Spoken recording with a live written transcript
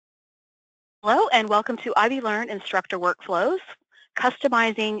Hello and welcome to IvyLearn Instructor Workflows,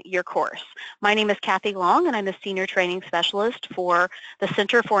 Customizing Your Course. My name is Kathy Long and I'm the Senior Training Specialist for the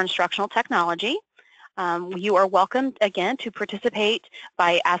Center for Instructional Technology. You are welcome again to participate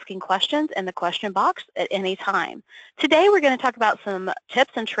by asking questions in the question box at any time. Today we're going to talk about some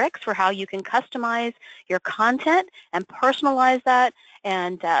tips and tricks for how you can customize your content and personalize that,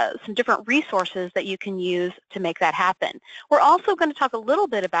 and some different resources that you can use to make that happen. We're also going to talk a little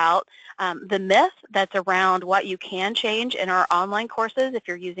bit about the myth that's around what you can change in our online courses if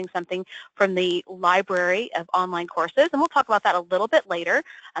you're using something from the library of online courses, and we'll talk about that a little bit later.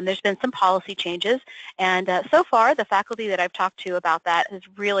 There's been some policy changes, and so far the faculty that I've talked to about that has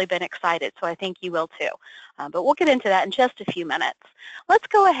really been excited, so I think you will too. But we'll get into that in just a few minutes. Let's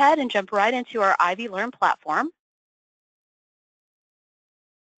go ahead and jump right into our IvyLearn platform.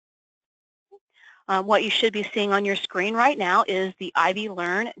 What you should be seeing on your screen right now is the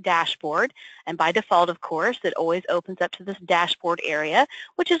IvyLearn dashboard, and by default, of course, it always opens up to this dashboard area,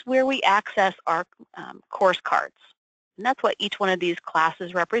 which is where we access our course cards. And that's what each one of these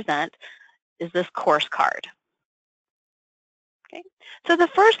classes represent, is this course card. Okay. So the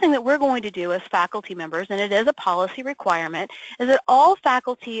first thing that we're going to do as faculty members, and it is a policy requirement, is that all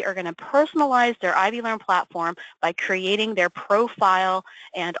faculty are going to personalize their IvyLearn platform by creating their profile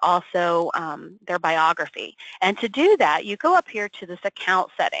and also their biography. And to do that, you go up here to this account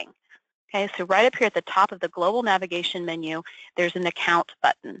setting. Okay, so right up here at the top of the global navigation menu, there's an account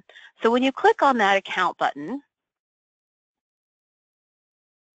button. So when you click on that account button,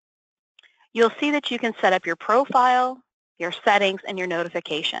 you'll see that you can set up your profile, your settings, and your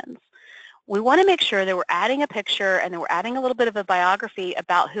notifications. We want to make sure that we're adding a picture and that we're adding a little bit of a biography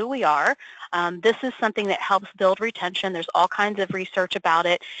about who we are. This is something that helps build retention. There's all kinds of research about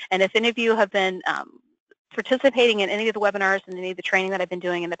it. And if any of you have been participating in any of the webinars and any of the training that I've been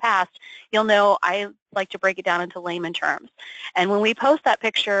doing in the past, you'll know I like to break it down into layman terms. And when we post that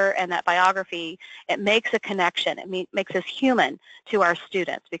picture and that biography, it makes a connection. It makes us human to our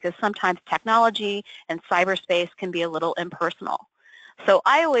students, because sometimes technology and cyberspace can be a little impersonal. So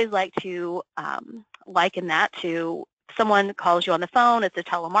I always like to liken that to someone calls you on the phone, it's a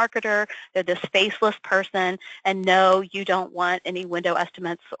telemarketer, they're this faceless person, and no, you don't want any window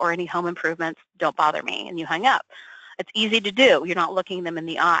estimates or any home improvements, don't bother me, and you hang up. It's easy to do, you're not looking them in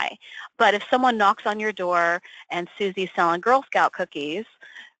the eye. But if someone knocks on your door and Susie's selling Girl Scout cookies,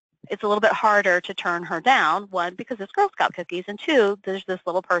 it's a little bit harder to turn her down, one, because it's Girl Scout cookies, and two, there's this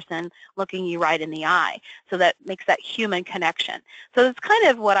little person looking you right in the eye. So that makes that human connection. So it's kind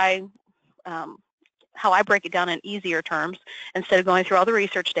of what how I break it down in easier terms, instead of going through all the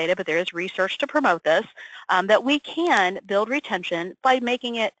research data, but there is research to promote this, that we can build retention by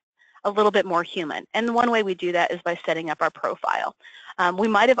making it a little bit more human. And one way we do that is by setting up our profile. We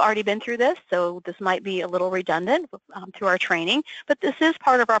might have already been through this, so this might be a little redundant through our training, but this is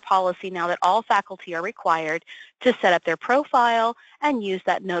part of our policy now that all faculty are required to set up their profile and use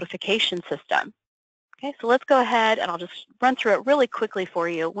that notification system. Okay, so let's go ahead and I'll just run through it really quickly for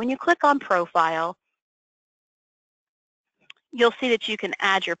you. When you click on profile, you'll see that you can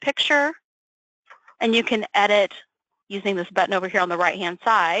add your picture, and you can edit using this button over here on the right-hand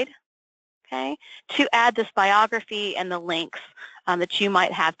side, okay, to add this biography and the links that you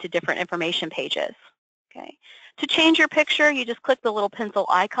might have to different information pages. Okay. To change your picture, you just click the little pencil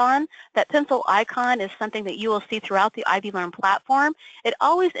icon. That pencil icon is something that you will see throughout the IvyLearn platform. It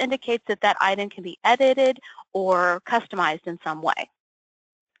always indicates that that item can be edited or customized in some way.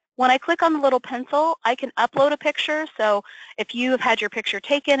 When I click on the little pencil, I can upload a picture. So if you have had your picture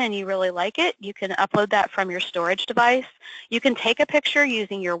taken and you really like it, you can upload that from your storage device. You can take a picture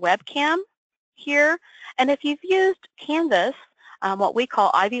using your webcam here. And if you've used Canvas, what we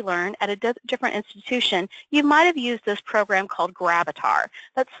call IvyLearn at a different institution, you might have used this program called Gravatar.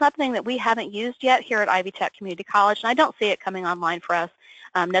 That's something that we haven't used yet here at Ivy Tech Community College, and I don't see it coming online for us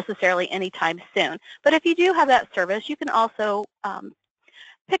necessarily anytime soon. But if you do have that service, you can also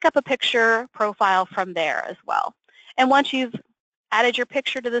pick up a picture profile from there as well. And once you've added your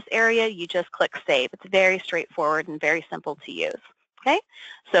picture to this area, you just click Save. It's very straightforward and very simple to use. Okay,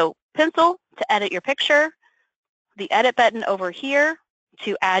 so pencil to edit your picture, the edit button over here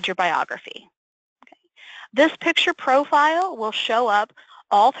to add your biography. Okay. This picture profile will show up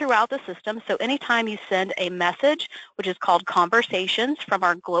all throughout the system, so anytime you send a message, which is called conversations, from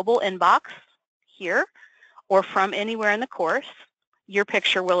our global inbox here or from anywhere in the course, your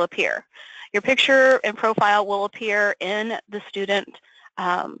picture will appear. Your picture and profile will appear in the student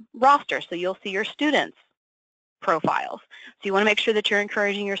roster, so you'll see your students' profiles. So you want to make sure that you're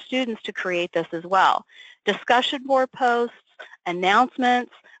encouraging your students to create this as well. Discussion board posts,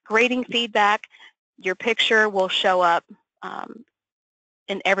 announcements, grading feedback, your picture will show up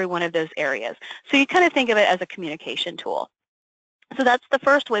in every one of those areas. So you kind of think of it as a communication tool. So that's the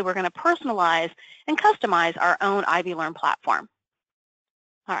first way we're going to personalize and customize our own IvyLearn platform.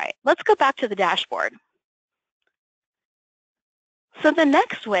 All right, let's go back to the dashboard. So the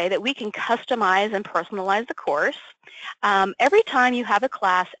next way that we can customize and personalize the course, every time you have a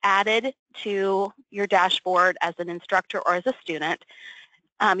class added to your dashboard as an instructor or as a student,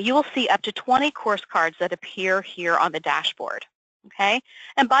 you will see up to 20 course cards that appear here on the dashboard. Okay?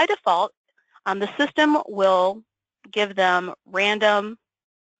 And by default, the system will give them random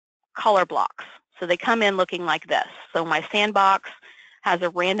color blocks. So they come in looking like this. So my sandbox has a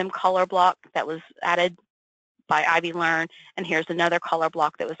random color block that was added by IvyLearn, and here's another color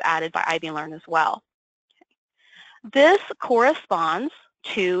block that was added by IvyLearn as well. This corresponds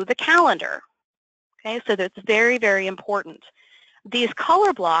to the calendar. Okay, so that's very, very important. These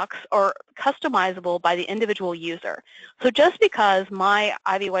color blocks are customizable by the individual user. So just because my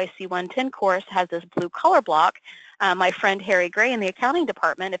IvyYC 110 course has this blue color block, my friend Harry Gray in the accounting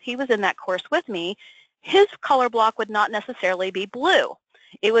department, if he was in that course with me, his color block would not necessarily be blue.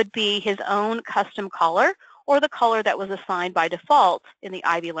 It would be his own custom color or the color that was assigned by default in the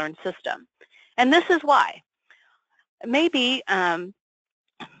IvyLearn system. And this is why. Maybe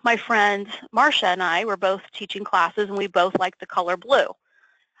my friend Marcia and I were both teaching classes and we both like the color blue.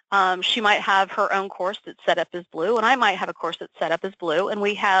 She might have her own course that's set up as blue, and I might have a course that's set up as blue, and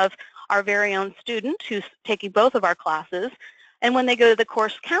we have our very own student who's taking both of our classes, and when they go to the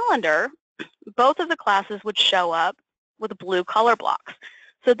course calendar, both of the classes would show up with blue color blocks.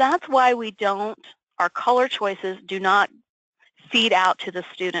 So that's why our color choices do not feed out to the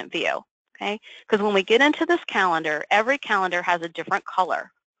student view, okay? Because when we get into this calendar, every calendar has a different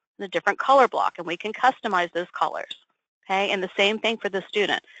color block, and we can customize those colors, okay? And the same thing for the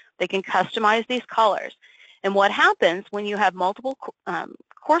student. They can customize these colors. And what happens when you have multiple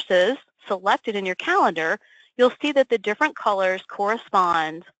courses selected in your calendar, you'll see that the different colors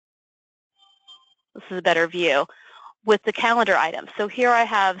correspond, this is a better view, with the calendar items. So here I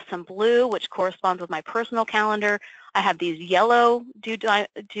have some blue, which corresponds with my personal calendar. I have these yellow due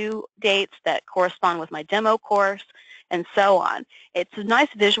dates that correspond with my demo course, and so on. It's a nice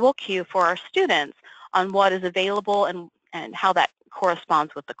visual cue for our students on what is available and how that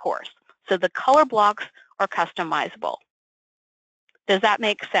corresponds with the course. So the color blocks are customizable. Does that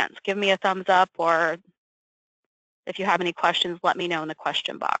make sense? Give me a thumbs up, or if you have any questions, let me know in the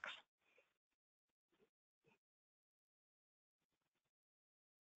question box.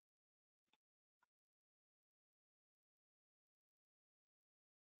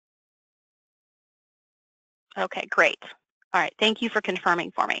 Okay, great. All right, thank you for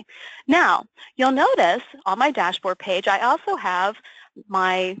confirming for me. Now, you'll notice on my dashboard page, I also have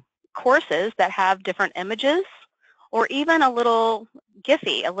my courses that have different images or even a little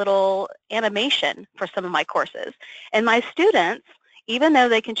Giphy, a little animation for some of my courses. And my students, even though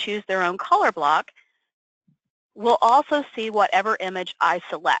they can choose their own color block, will also see whatever image I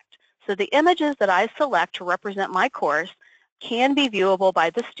select. So the images that I select to represent my course can be viewable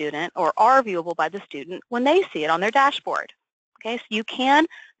by the student or are viewable by the student when they see it on their dashboard. Okay, so you can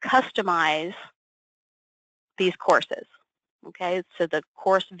customize these courses. Okay, so the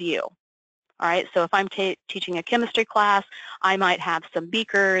course view. All right, so if I'm teaching a chemistry class, I might have some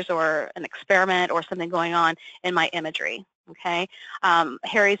beakers or an experiment or something going on in my imagery. Okay,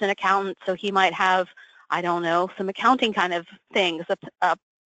 Harry's an accountant, so he might have, I don't know, some accounting kind of things,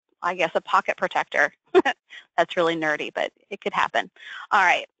 I guess a pocket protector. That's really nerdy, but it could happen. All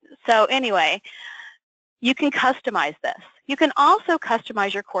right, so anyway, you can customize this. You can also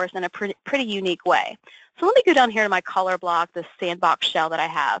customize your course in a pretty unique way. So let me go down here to my color block, this sandbox shell that I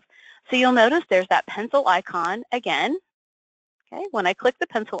have. So you'll notice there's that pencil icon again. Okay, when I click the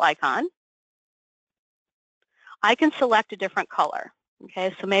pencil icon, I can select a different color.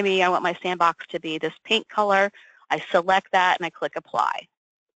 Okay, so maybe I want my sandbox to be this pink color. I select that and I click apply.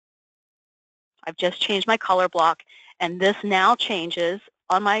 I've just changed my color block, and this now changes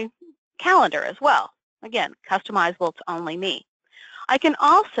on my calendar as well. Again, customizable to only me. I can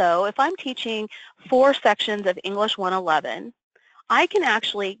also, if I'm teaching 4 sections of English 111, I can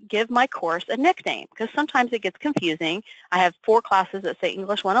actually give my course a nickname, because sometimes it gets confusing. I have 4 classes that say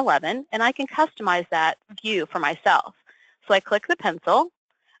English 111, and I can customize that view for myself. So I click the pencil,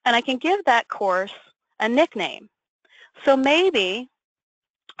 and I can give that course a nickname. So maybe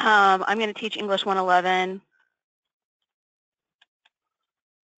I'm going to teach English 111,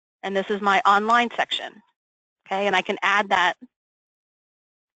 and this is my online section. Okay, and I can add that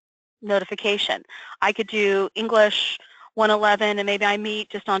notification. I could do English 111, and maybe I meet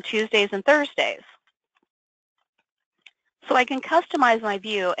just on Tuesdays and Thursdays. So I can customize my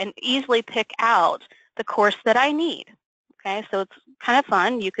view and easily pick out the course that I need. Okay, so it's kind of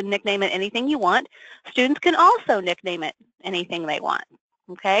fun. You can nickname it anything you want. Students can also nickname it anything they want.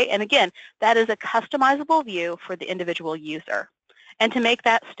 Okay, and again, that is a customizable view for the individual user. And to make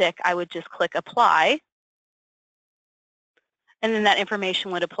that stick, I would just click Apply, and then that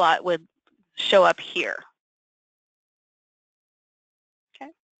information would show up here.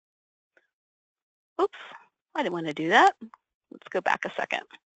 Okay. Oops, I didn't want to do that. Let's go back a second.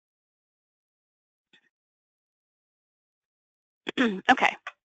 Okay.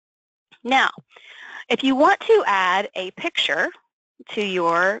 Now, if you want to add a picture to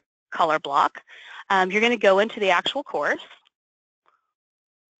your color block, you're going to go into the actual course,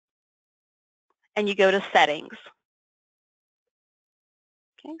 and you go to Settings.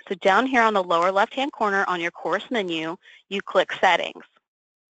 Okay, so down here on the lower left-hand corner on your course menu, you click Settings.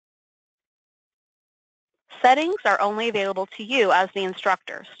 Settings are only available to you as the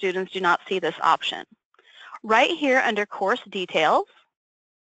instructor. Students do not see this option. Right here under Course Details,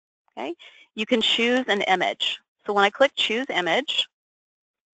 okay, you can choose an image. So when I click Choose Image,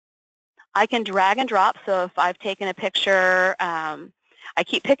 I can drag and drop. So if I've taken a picture, I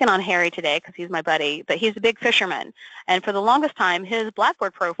keep picking on Harry today because he's my buddy, but he's a big fisherman. And for the longest time, his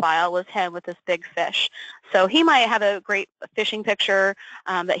Blackboard profile was him with this big fish. So he might have a great fishing picture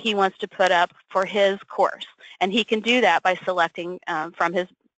that he wants to put up for his course. And he can do that by selecting from his,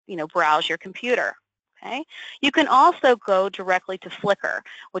 browse your computer. Okay. You can also go directly to Flickr,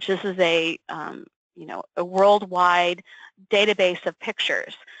 which this is a worldwide database of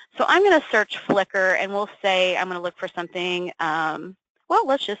pictures. So I'm going to search Flickr, and we'll say I'm going to look for something. Well,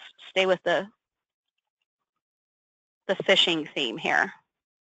 let's just stay with the fishing theme here.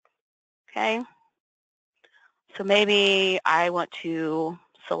 Okay. So maybe I want to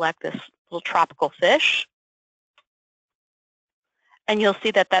select this little tropical fish. And you'll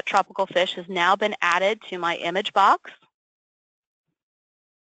see that that tropical fish has now been added to my image box.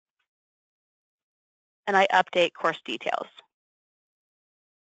 And I update course details.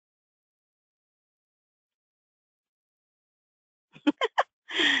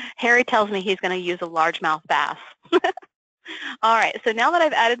 Harry tells me he's going to use a largemouth bass. All right, so now that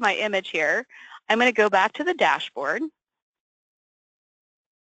I've added my image here, I'm going to go back to the dashboard.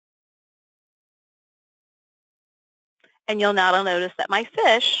 And you'll now notice that my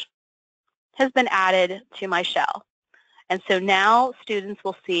fish has been added to my shell. And so now students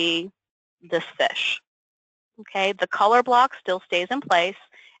will see this fish. Okay, the color block still stays in place,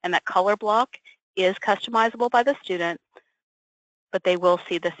 and that color block is customizable by the student, but they will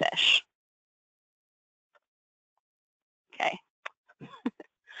see the fish. Okay.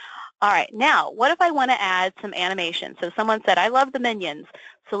 All right, now what if I want to add some animation? So someone said, I love the minions,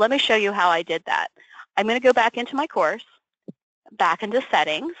 so let me show you how I did that. I'm going to go back into my course, back into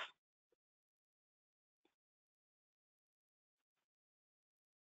Settings.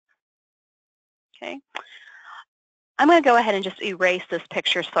 Okay. I'm going to go ahead and just erase this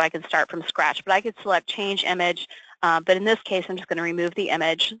picture so I can start from scratch, but I could select Change Image, but in this case I'm just going to remove the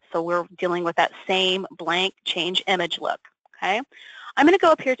image, so we're dealing with that same blank Change Image look. Okay. I'm going to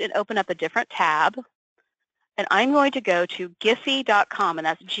go up here and open up a different tab, and I'm going to go to Giphy.com, and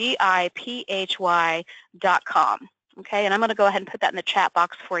that's Giphy.com. Okay, and I'm going to go ahead and put that in the chat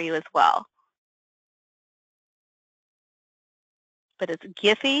box for you as well. But it's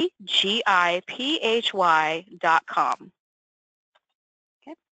Giphy, Giphy.com.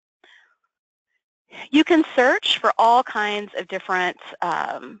 Okay. You can search for all kinds of different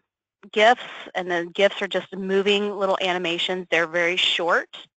GIFs, and then GIFs are just moving little animations. They're very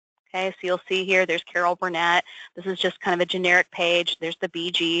short. Okay, so you'll see here there's Carol Burnett. This is just kind of a generic page. There's the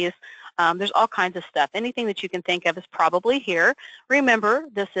Bee Gees. There's all kinds of stuff. Anything that you can think of is probably here. Remember,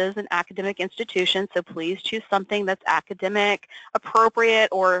 this is an academic institution, so please choose something that's academic, appropriate,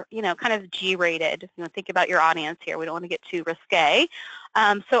 or kind of G-rated. Think about your audience here. We don't want to get too risque.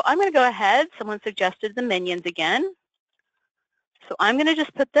 So I'm going to go ahead. Someone suggested the Minions again. So I'm going to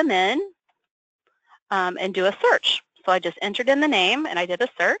just put them in and do a search. So I just entered in the name, and I did a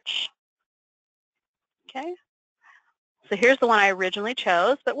search. Okay. So here's the one I originally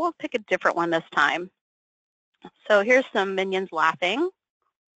chose, but we'll pick a different one this time. So here's some minions laughing.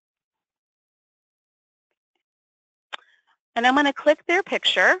 And I'm going to click their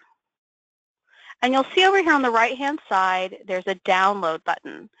picture. And you'll see over here on the right-hand side, there's a download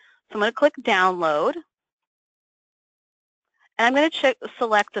button. So I'm going to click download. And I'm going to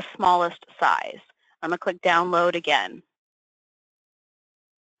select the smallest size. I'm going to click download again.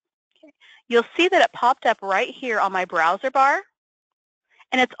 Okay. you'll see that it popped up right here on my browser bar,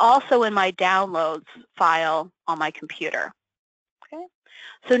 and it's also in my downloads file on my computer. Okay.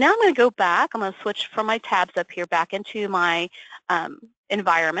 So now I'm going to go back. I'm going to switch from my tabs up here back into my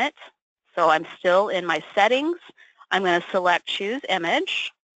environment. So I'm still in my settings. I'm going to select Choose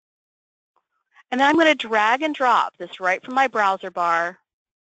Image. And then I'm going to drag and drop this right from my browser bar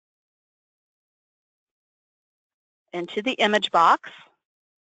into the image box.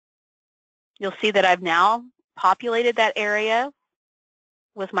 You'll see that I've now populated that area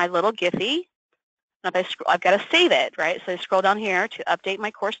with my little Giphy. Now I've got to save it, right? So I scroll down here to update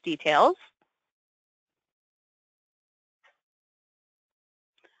my course details.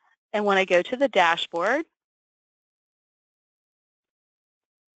 And when I go to the dashboard,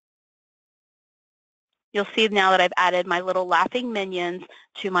 you'll see now that I've added my little laughing minions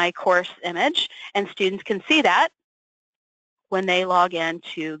to my course image, and students can see that when they log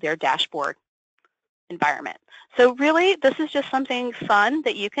into their dashboard environment. So really, this is just something fun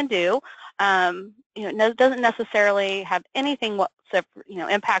that you can do. It doesn't necessarily have anything whatsoever,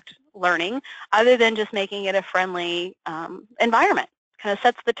 impact learning, other than just making it a friendly environment. Kind of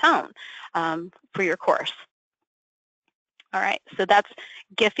sets the tone for your course. All right, so that's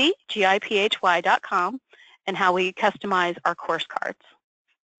Giphy, GIPHY.com, and how we customize our course cards.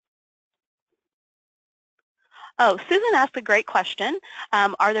 Oh, Susan asked a great question.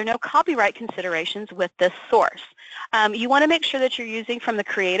 Are there no copyright considerations with this source? You want to make sure that you're using from the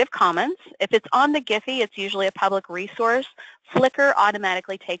Creative Commons. If it's on the Giphy, it's usually a public resource. Flickr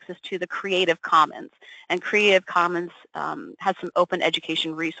automatically takes us to the Creative Commons, and Creative Commons has some open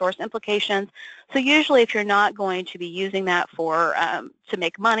education resource implications. So usually if you're not going to be using that for to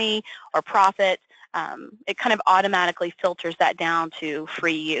make money or profit, it kind of automatically filters that down to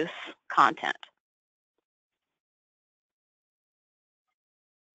free use content.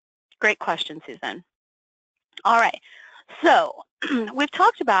 Great question, Susan. All right, so we've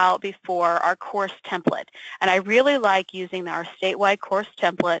talked about before our course template, and I really like using our statewide course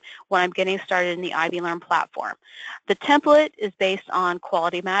template when I'm getting started in the IvyLearn platform. The template is based on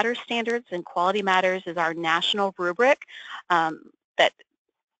Quality Matters standards, and Quality Matters is our national rubric that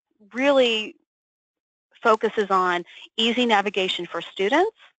really focuses on easy navigation for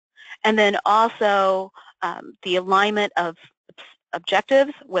students, and then also the alignment of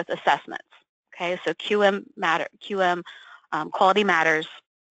objectives with assessments. Okay, so QM Quality Matters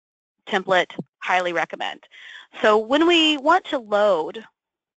template, highly recommend. So when we want to load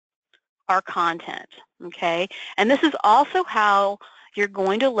our content, okay, and this is also how you're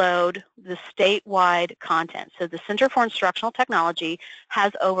going to load the statewide content. So the Center for Instructional Technology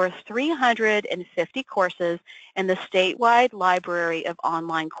has over 350 courses in the statewide library of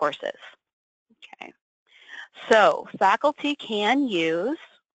online courses. Okay. So faculty can use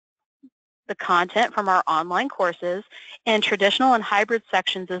the content from our online courses in traditional and hybrid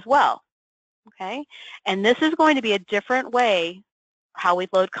sections as well. Okay, and this is going to be a different way how we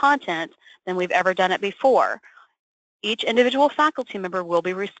load content than we've ever done it before. Each individual faculty member will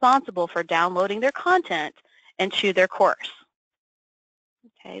be responsible for downloading their content into their course.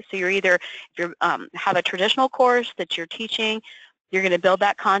 Okay, so if you have a traditional course that you're teaching, you're going to build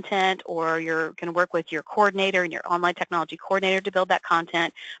that content, or you're going to work with your coordinator and your online technology coordinator to build that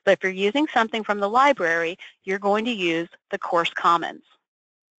content. But if you're using something from the library, you're going to use the course commons.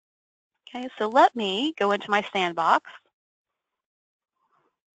 Okay, so let me go into my sandbox.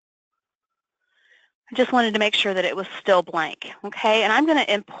 I just wanted to make sure that it was still blank. Okay, and I'm going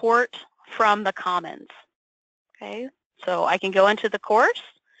to import from the commons. Okay, so I can go into the course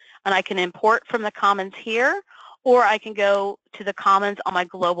and I can import from the commons here, or I can go to the commons on my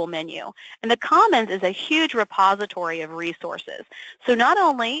global menu. And the commons is a huge repository of resources. So not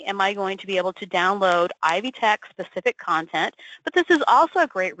only am I going to be able to download Ivy Tech specific content, but this is also a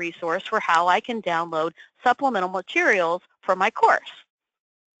great resource for how I can download supplemental materials for my course.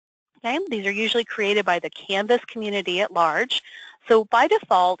 Okay, these are usually created by the Canvas community at large. So by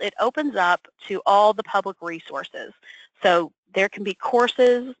default, it opens up to all the public resources. So there can be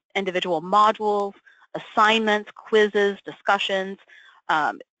courses, individual modules, assignments, quizzes, discussions,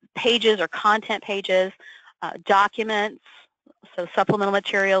 pages or content pages, documents, so supplemental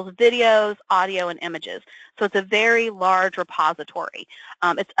materials, videos, audio, and images. So it's a very large repository.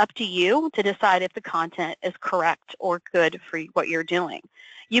 It's up to you to decide if the content is correct or good for what you're doing.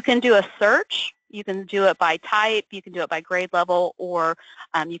 You can do a search. You can do it by type. You can do it by grade level, or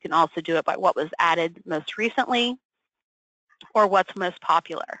you can also do it by what was added most recently or what's most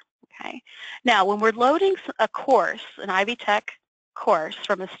popular. Okay. Now, when we're loading a course, an Ivy Tech course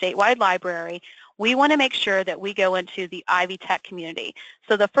from a statewide library, We want to make sure that we go into the Ivy Tech community.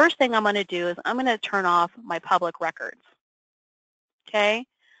 So the first thing I'm going to do is I'm going to turn off my public records. Okay?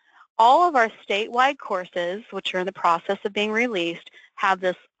 All of our statewide courses, which are in the process of being released, have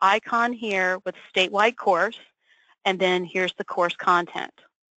this icon here with statewide course, and then here's the course content.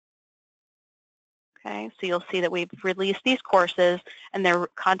 Okay, so you'll see that we've released these courses and their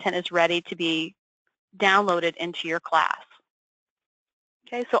content is ready to be downloaded into your class.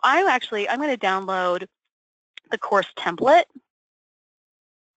 Okay, so I'm going to download the course template.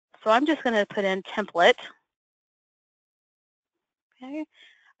 So I'm just going to put in template. Okay,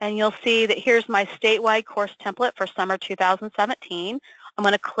 and you'll see that here's my statewide course template for summer 2017. I'm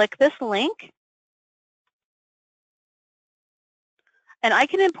going to click this link. And I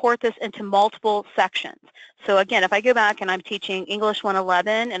can import this into multiple sections. So again, if I go back and I'm teaching English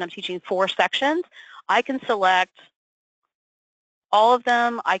 111 and I'm teaching 4 sections, I can select all of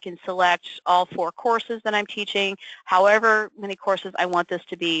them. I can select all 4 courses that I'm teaching, however many courses I want this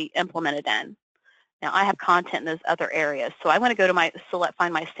to be implemented in. Now I have content in those other areas. So I'm going to go to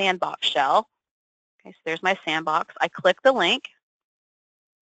find my sandbox shell. Okay, so there's my sandbox. I click the link.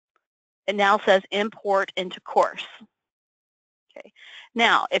 It now says import into course. Okay.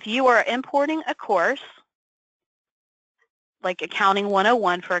 Now, if you are importing a course, like Accounting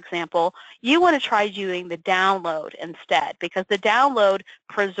 101, for example, you want to try doing the download instead, because the download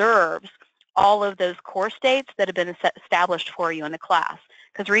preserves all of those course dates that have been established for you in the class.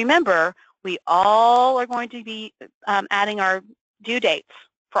 Because remember, we all are going to be adding our due dates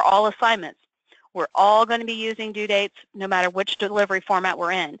for all assignments. We're all going to be using due dates no matter which delivery format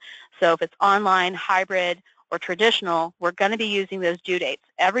we're in. So if it's online, hybrid, or traditional, we're going to be using those due dates.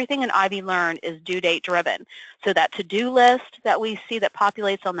 Everything in IvyLearn is due date driven. So that to-do list that we see that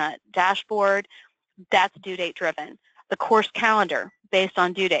populates on that dashboard, that's due date driven. The course calendar, based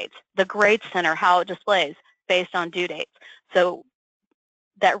on due dates. The grade center, how it displays, based on due dates. So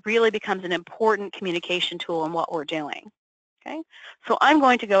that really becomes an important communication tool in what we're doing. Okay, so I'm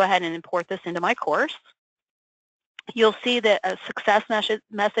going to go ahead and import this into my course. You'll see that a success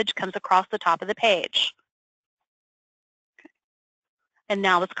message comes across the top of the page. And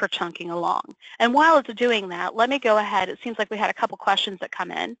now it's chunking along. And while it's doing that, let me go ahead. It seems like we had a couple questions that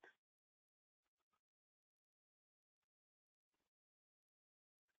come in.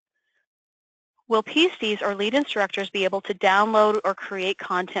 Will PCs or lead instructors be able to download or create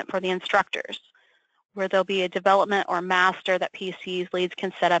content for the instructors, where there'll be a development or master that PCs leads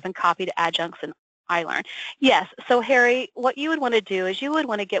can set up and copy to adjuncts in IvyLearn? Yes. So Harry, what you would want to do is you would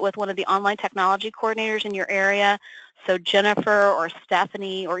want to get with one of the online technology coordinators in your area, so Jennifer or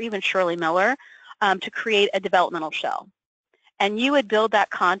Stephanie or even Shirley Miller, to create a developmental shell. And you would build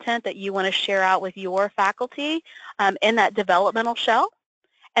that content that you want to share out with your faculty in that developmental shell.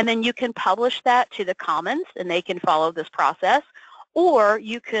 And then you can publish that to the Commons, and they can follow this process. Or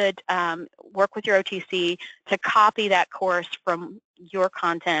you could work with your OTC to copy that course from your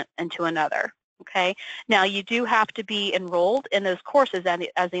content into another. Okay. Now you do have to be enrolled in those courses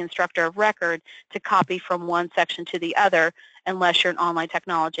as the instructor of record to copy from one section to the other, unless you're an online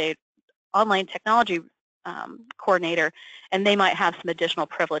technology coordinator, and they might have some additional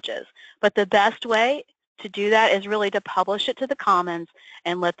privileges. But the best way to do that is really to publish it to the Commons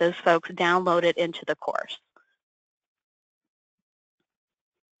and let those folks download it into the course.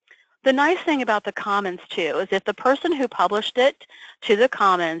 The nice thing about the Commons, too, is if the person who published it to the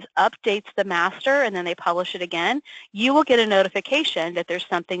Commons updates the master and then they publish it again, you will get a notification that there's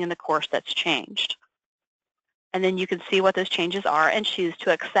something in the course that's changed. And then you can see what those changes are and choose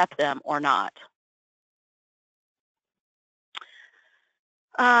to accept them or not.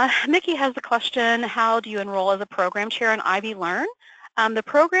 Mickey has the question, how do you enroll as a program chair in IvyLearn? The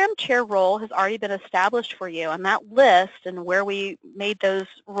program chair role has already been established for you, and that list and where we made those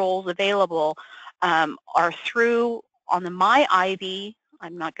roles available are through on the MyIvy,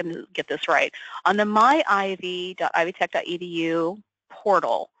 I'm not going to get this right, on the myivy.ivytech.edu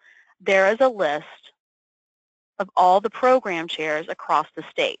portal. There is a list of all the program chairs across the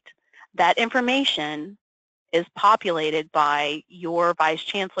state. That information is populated by your Vice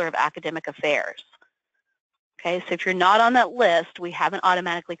Chancellor of Academic Affairs. Okay, so if you're not on that list, we haven't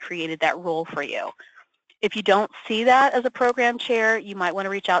automatically created that role for you. If you don't see that as a program chair, you might want to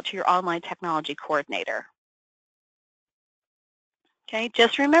reach out to your online technology coordinator. Okay,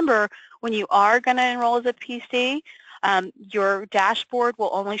 just remember, when you are going to enroll as a PC, your dashboard will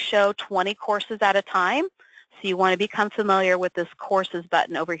only show 20 courses at a time. So you want to become familiar with this courses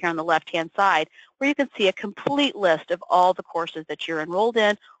button over here on the left-hand side, where you can see a complete list of all the courses that you're enrolled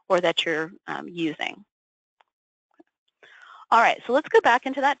in or that you're using. All right, so let's go back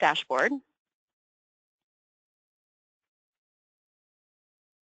into that dashboard.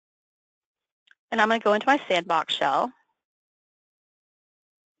 And I'm going to go into my sandbox shell.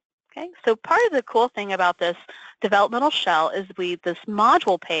 Okay, so part of the cool thing about this developmental shell is this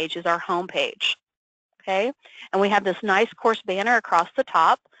module page is our home page. Okay, and we have this nice course banner across the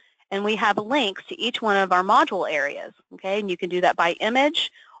top, and we have links to each one of our module areas. Okay, and you can do that by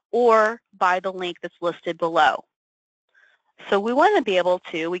image or by the link that's listed below. So we want to be able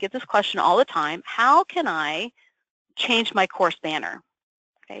to, we get this question all the time, how can I change my course banner?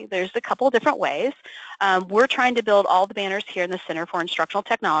 Okay, there's a couple of different ways. We're trying to build all the banners here in the Center for Instructional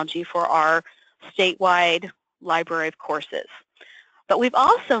Technology for our statewide library of courses. But we've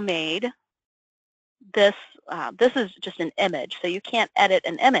also made this, this is just an image, so you can't edit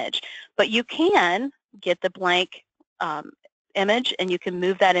an image, but you can get the blank image and you can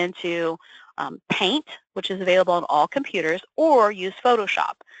move that into Paint, which is available on all computers, or use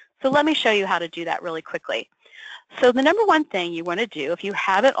Photoshop. So let me show you how to do that really quickly. So the number one thing you want to do, if you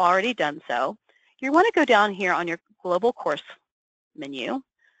haven't already done so, you want to go down here on your global course menu,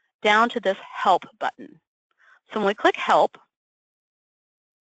 down to this Help button. So when we click Help,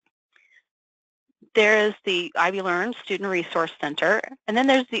 there is the IvyLearn Student Resource Center, and then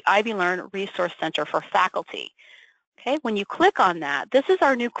there's the IvyLearn Resource Center for faculty. Okay, when you click on that, this is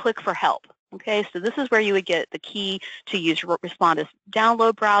our new click for help. Okay, so this is where you would get the key to use Respondus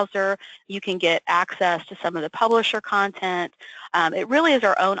download browser. You can get access to some of the publisher content. It really is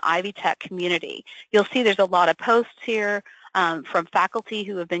our own Ivy Tech community. You'll see there's a lot of posts here from faculty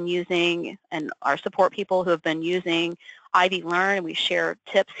who have been using, and our support people who have been using IvyLearn, and we share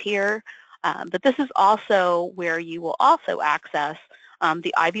tips here. But this is also where you will also access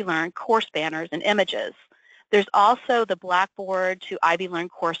the IvyLearn course banners and images. There's also the Blackboard to IvyLearn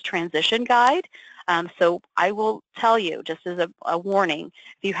course transition guide. So I will tell you, just as a warning,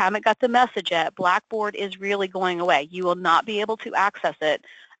 if you haven't got the message yet, Blackboard is really going away. You will not be able to access it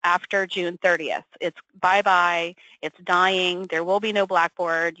after June 30th. It's bye-bye, it's dying, there will be no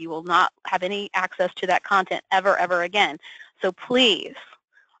Blackboard, you will not have any access to that content ever, ever again. So please,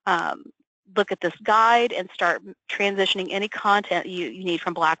 look at this guide and start transitioning any content you need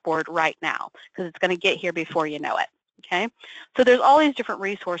from Blackboard right now, because it's going to get here before you know it. Okay, so there's all these different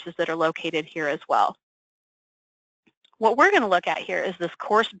resources that are located here as well. What we're going to look at here is this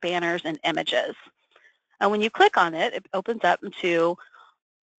course banners and images. And when you click on it, it opens up into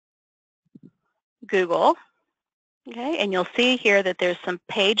Google. Okay, and you'll see here that there's some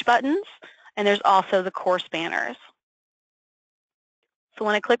page buttons, and there's also the course banners. So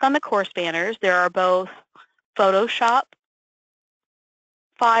when I click on the course banners, there are both Photoshop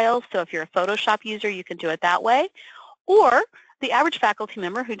files, so if you're a Photoshop user, you can do it that way, or the average faculty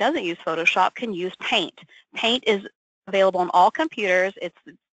member who doesn't use Photoshop can use Paint. Paint is available on all computers. It's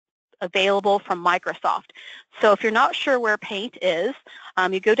available from Microsoft. So if you're not sure where Paint is,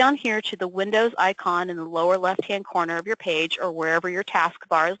 you go down here to the Windows icon in the lower left-hand corner of your page, or wherever your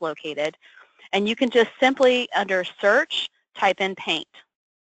taskbar is located, and you can just simply, under Search, type in Paint,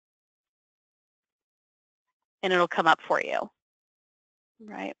 and it'll come up for you.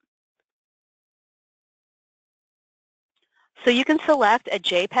 Right. So you can select a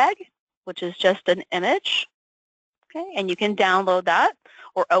JPEG, which is just an image, okay, and you can download that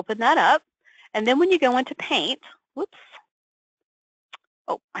or open that up. And then when you go into Paint, whoops,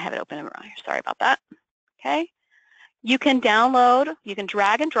 oh, I have it open over here, sorry about that, okay, you can download, you can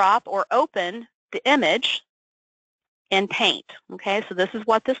drag and drop or open the image in Paint, okay, so this is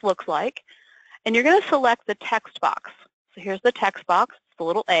what this looks like. And you're going to select the text box. So here's the text box, it's the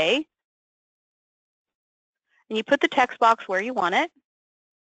little A, and you put the text box where you want it.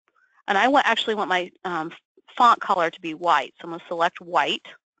 And I actually want my font color to be white, so I'm going to select white.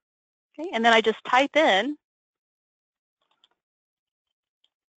 Okay, and then I just type in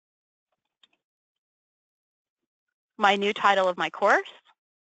my new title of my course.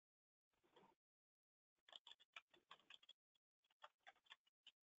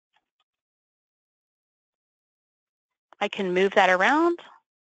 I can move that around.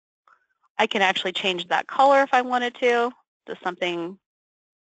 I can actually change that color if I wanted to something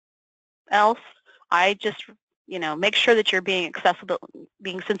else. I just, make sure that you're being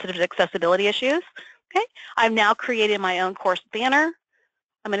sensitive to accessibility issues. Okay, I've now created my own course banner.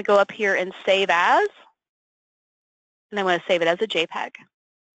 I'm going to go up here and save as, and I'm going to save it as a JPEG.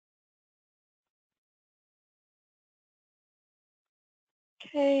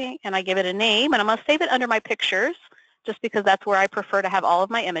 Okay, and I give it a name, and I'm going to save it under my pictures, just because that's where I prefer to have all of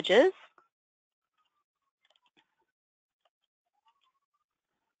my images.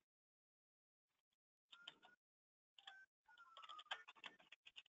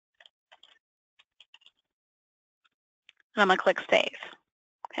 And I'm going to click Save.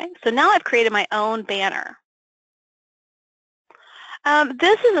 Okay, So now I've created my own banner.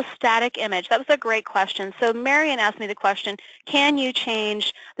 This is a static image. That was a great question. So Marion asked me the question, can you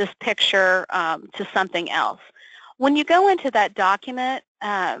change this picture to something else? When you go into that document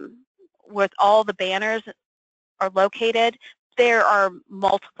with all the banners are located, there are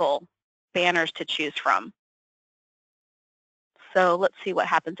multiple banners to choose from. So let's see what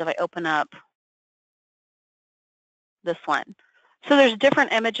happens if I open up this one. So there's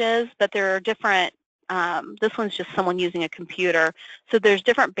different images, but there are different, this one's just someone using a computer. So there's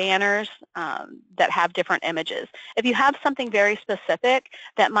different banners that have different images. If you have something very specific,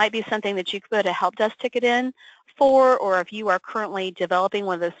 that might be something that you could put a help desk ticket in for, or if you are currently developing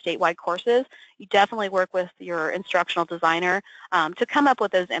one of those statewide courses, you definitely work with your instructional designer to come up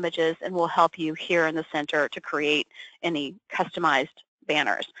with those images, and we'll help you here in the center to create any customized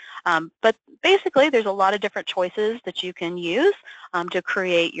banners. But basically, there's a lot of different choices that you can use to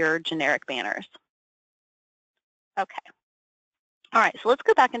create your generic banners. Okay. All right, so let's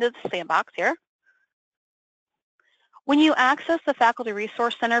go back into the sandbox here. When you access the Faculty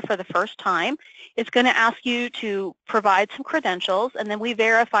Resource Center for the first time, it's going to ask you to provide some credentials, and then we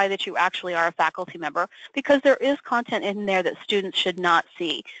verify that you actually are a faculty member, because there is content in there that students should not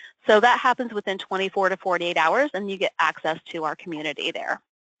see. So that happens within 24 to 48 hours, and you get access to our community there.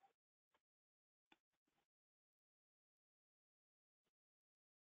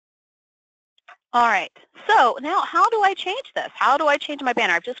 All right, so now how do I change this? How do I change my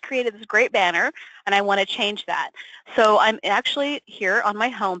banner? I've just created this great banner, and I want to change that. So I'm actually here on my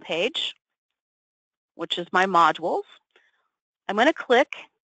home page, which is my modules. I'm going to click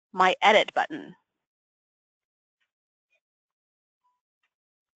my Edit button.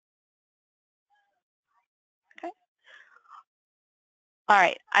 Okay. All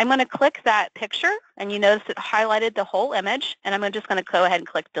right, I'm going to click that picture, and you notice it highlighted the whole image, and I'm just going to go ahead and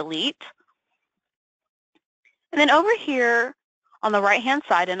click Delete. And then over here on the right-hand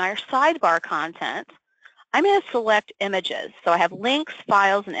side in our sidebar content, I'm going to select images. So I have links,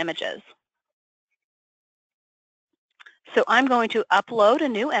 files, and images. So I'm going to upload a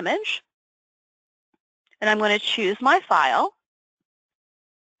new image, and I'm going to choose my file.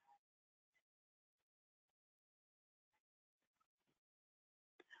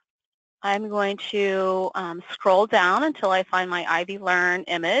 I'm going to scroll down until I find my IvyLearn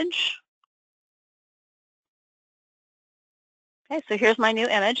image. Okay, so here's my new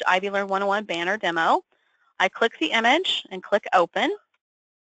image, IvyLearn 101 banner demo. I click the image and click Open.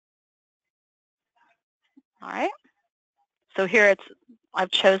 All right. So here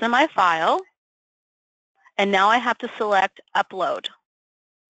I've chosen my file, and now I have to select Upload.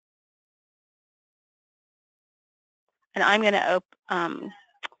 And I'm going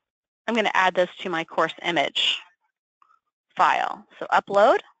to add this to my course image file. So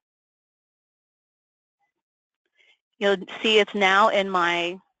Upload. You'll see it's now in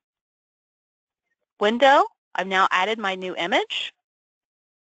my window. I've now added my new image.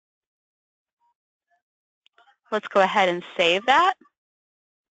 Let's go ahead and save that.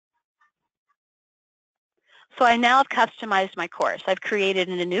 So I now have customized my course. I've created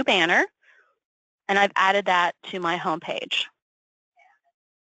a new banner, and I've added that to my home page.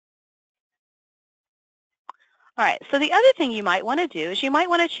 All right, so the other thing you might want to do is you might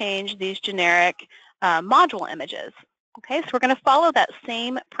want to change these generic module images. Okay, so we're going to follow that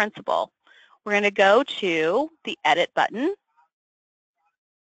same principle. We're going to go to the Edit button.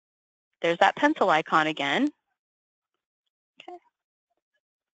 There's that pencil icon again. Okay.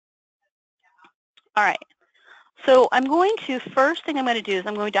 All right, so first thing I'm going to do is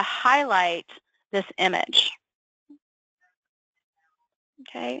I'm going to highlight this image.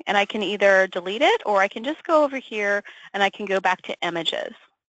 Okay, and I can either delete it, or I can just go over here and I can go back to images.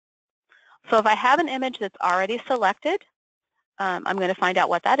 So if I have an image that's already selected, I'm going to find out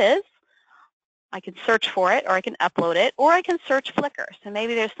what that is. I can search for it, or I can upload it, or I can search Flickr. So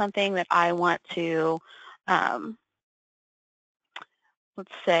maybe there's something that I want to,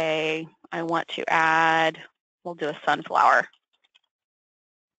 let's say I want to add, we'll do a sunflower.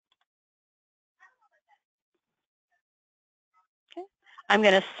 Okay. I'm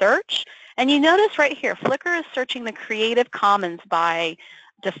going to search, and you notice right here, Flickr is searching the Creative Commons by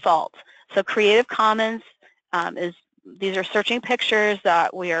default. So Creative Commons these are searching pictures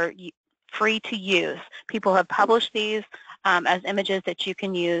that we are free to use. People have published these as images that you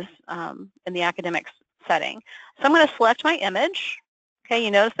can use in the academic setting. So I'm going to select my image. Okay, you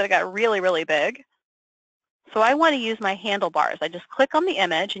notice that it got really, really big. So I want to use my handlebars. I just click on the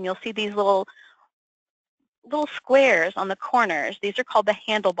image, and you'll see these little squares on the corners. These are called the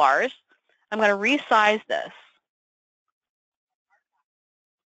handlebars. I'm going to resize this.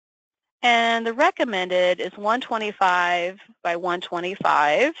 And the recommended is 125 by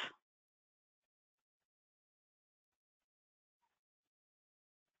 125.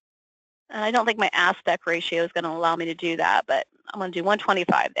 And I don't think my aspect ratio is going to allow me to do that, but I'm going to do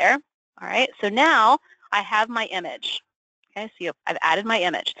 125 there. All right, so now I have my image. Okay, so I've added my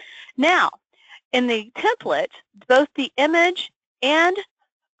image. Now, in the template, both the image and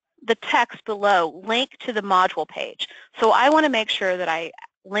the text below link to the module page. So I want to make sure that I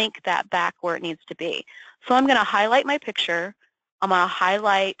link that back where it needs to be. So I'm going to highlight my picture. I'm going to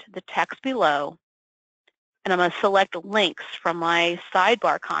highlight the text below, and I'm going to select links from my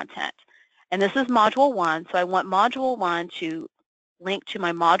sidebar content. And this is Module 1, so I want Module 1 to link to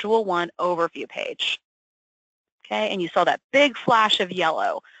my Module 1 overview page. Okay, and you saw that big flash of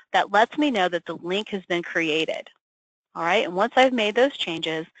yellow. That lets me know that the link has been created. All right, and once I've made those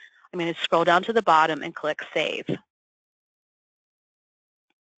changes, I'm going to scroll down to the bottom and click Save.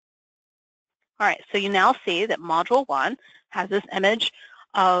 All right, so you now see that Module 1 has this image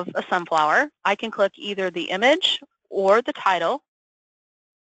of a sunflower. I can click either the image or the title,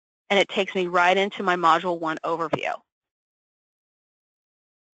 and it takes me right into my Module 1 overview.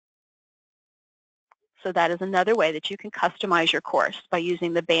 So that is another way that you can customize your course by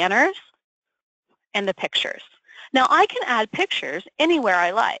using the banners and the pictures. Now I can add pictures anywhere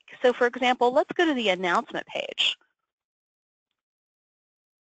I like. So for example, let's go to the announcement page.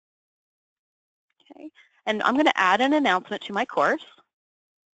 Okay. And I'm going to add an announcement to my course.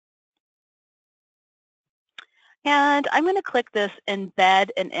 And I'm going to click this Embed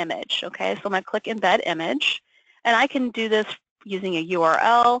an Image. Okay, so I'm going to click Embed Image. And I can do this using a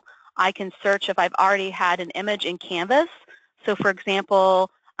URL. I can search if I've already had an image in Canvas. So for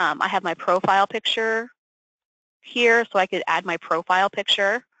example, I have my profile picture here, so I could add my profile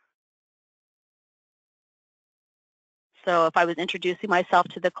picture. So if I was introducing myself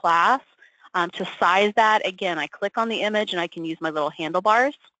to the class, to size that, again, I click on the image and I can use my little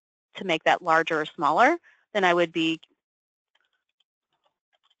handlebars to make that larger or smaller than I would be.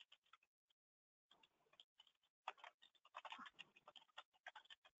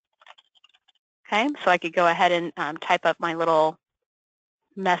 Okay, so I could go ahead and type up my little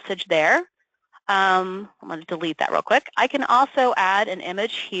message there. I'm going to delete that real quick. I can also add an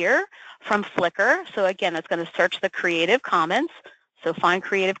image here from Flickr. So again, it's going to search the Creative Commons. So find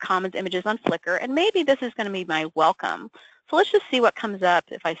Creative Commons images on Flickr, and maybe this is going to be my welcome. So let's just see what comes up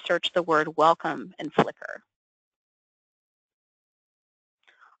if I search the word welcome in Flickr.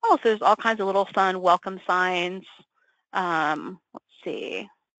 Oh, so there's all kinds of little fun welcome signs. Let's see.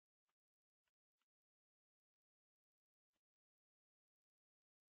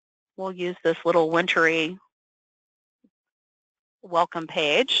 We'll use this little wintry welcome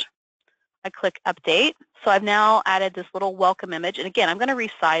page. I click Update. So I've now added this little welcome image. And again, I'm going to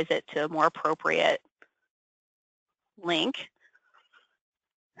resize it to a more appropriate link.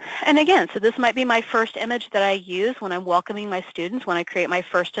 And again, so this might be my first image that I use when I'm welcoming my students, when I create my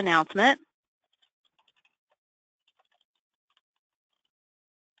first announcement.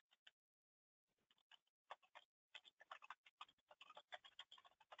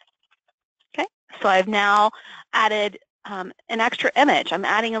 Okay, so I've now added an extra image. I'm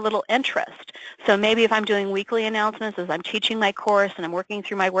adding a little interest. So maybe if I'm doing weekly announcements as I'm teaching my course and I'm working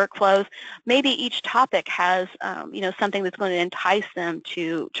through my workflows, maybe each topic has something that's going to entice them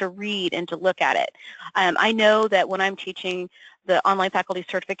to read and to look at it. I know that when I'm teaching the online faculty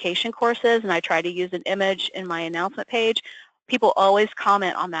certification courses and I try to use an image in my announcement page, people always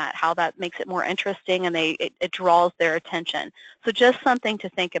comment on that, how that makes it more interesting and it draws their attention. So just something to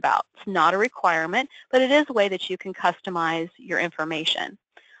think about. It's not a requirement, but it is a way that you can customize your information.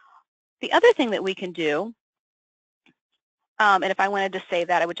 The other thing that we can do, and if I wanted to save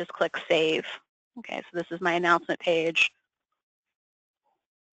that, I would just click Save. Okay, so this is my announcement page.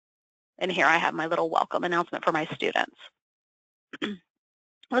 And here I have my little welcome announcement for my students.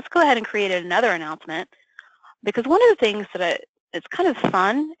 Let's go ahead and create another announcement, because one of the things that it's kind of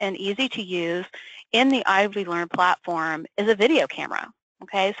fun and easy to use in the IvyLearn platform is a video camera.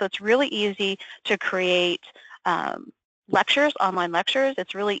 Okay, so it's really easy to create lectures, online lectures.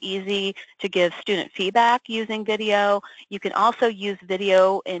 It's really easy to give student feedback using video. You can also use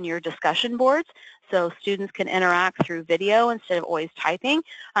video in your discussion boards, so students can interact through video instead of always typing.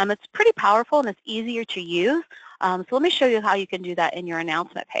 It's pretty powerful and it's easier to use. So let me show you how you can do that in your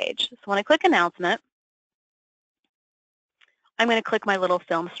announcement page. So when I click Announcement, I'm going to click my little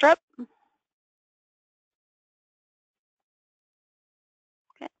film strip.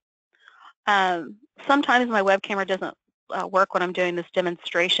 Okay. Sometimes my web camera doesn't work when I'm doing this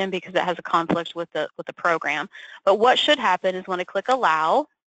demonstration because it has a conflict with the program. But what should happen is when I click Allow,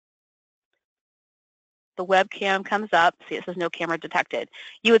 the webcam comes up. See, it says no camera detected.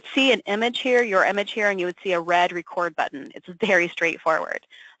 You would see an image here, your image here, and you would see a red record button. It's very straightforward.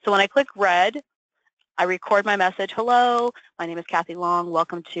 So when I click red, I record my message. Hello, my name is Kathy Long.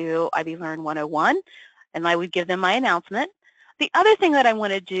 Welcome to IvyLearn 101. And I would give them my announcement. The other thing that I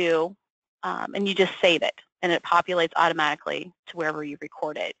want to do, and you just save it, and it populates automatically to wherever you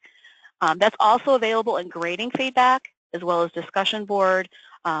record it. That's also available in grading feedback, as well as discussion board,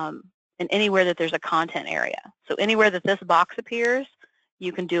 and anywhere that there's a content area. So anywhere that this box appears,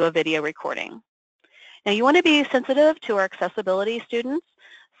 you can do a video recording. Now you want to be sensitive to our accessibility students.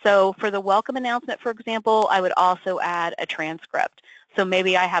 So for the welcome announcement, for example, I would also add a transcript. So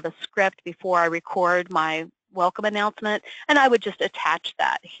maybe I have a script before I record my welcome announcement, and I would just attach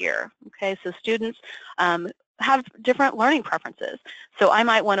that here. Okay, so students have different learning preferences. So I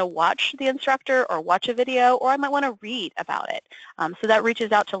might want to watch the instructor or watch a video, or I might want to read about it. So that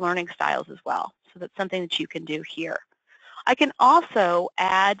reaches out to learning styles as well. So that's something that you can do here. I can also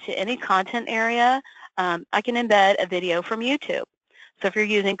add to any content area, I can embed a video from YouTube. So if you're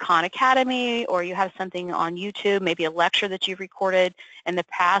using Khan Academy or you have something on YouTube, maybe a lecture that you've recorded in the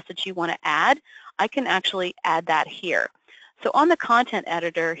past that you want to add, I can actually add that here. So on the content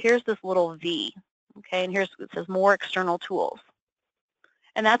editor, here's this little V, okay, and here's it says more external tools.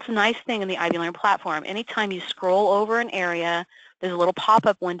 And that's a nice thing in the IvyLearn platform. Anytime you scroll over an area, there's a little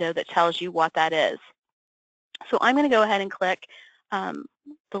pop-up window that tells you what that is. So I'm going to go ahead and click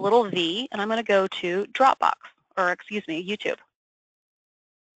the little V, and I'm going to go to Dropbox, or excuse me, YouTube.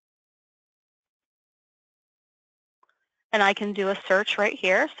 And I can do a search right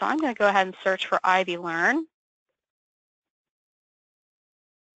here. So I'm going to go ahead and search for IvyLearn.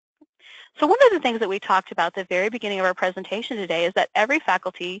 So one of the things that we talked about at the very beginning of our presentation today is that every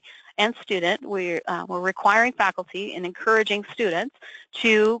faculty and student, we're requiring faculty and encouraging students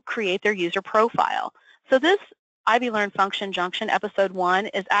to create their user profile. So this IvyLearn Function Junction Episode 1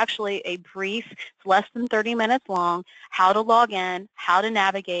 is actually a brief, it's less than 30 minutes long, how to log in, how to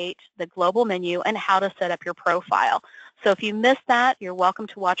navigate the global menu, and how to set up your profile. So if you missed that, you're welcome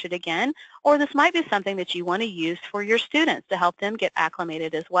to watch it again, or this might be something that you want to use for your students to help them get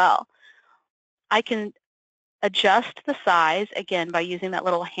acclimated as well. I can adjust the size, again, by using that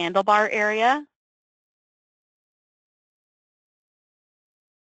little handlebar area.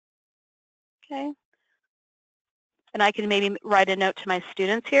 Okay. And I can maybe write a note to my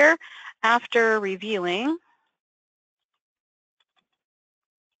students here. After reviewing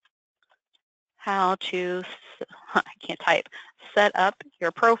how to, I can't type, set up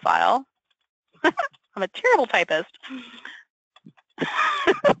your profile. I'm a terrible typist.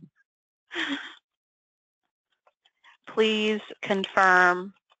 Please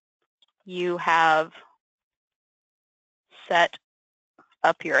confirm you have set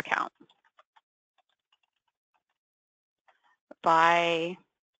up your account by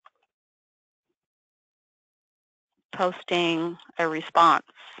posting a response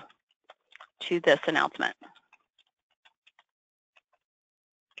to this announcement.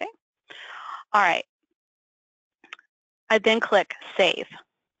 Okay. All right. I then click Save.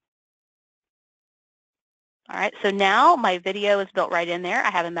 All right, so now my video is built right in there. I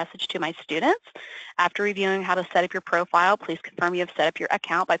have a message to my students. After reviewing how to set up your profile, please confirm you have set up your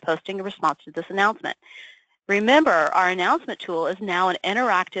account by posting a response to this announcement. Remember, our announcement tool is now an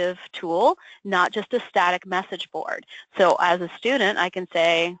interactive tool, not just a static message board. So as a student, I can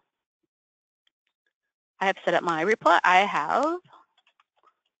say, I have set up my reply. I have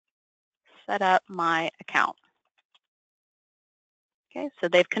set up my account. Okay, so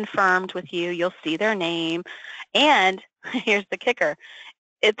they've confirmed with you. You'll see their name. And here's the kicker.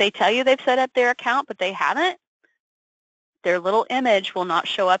 If they tell you they've set up their account, but they haven't, their little image will not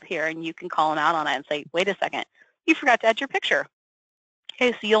show up here, and you can call them out on it and say, wait a second, you forgot to add your picture.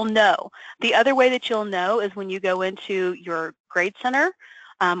 Okay, so you'll know. The other way that you'll know is when you go into your Grade Center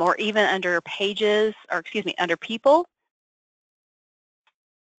or even under Pages, or excuse me, under People.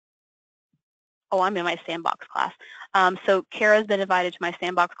 Oh, I'm in my Sandbox class. So Kara's been invited to my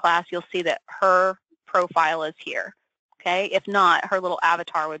Sandbox class. You'll see that her profile is here. Okay, if not, her little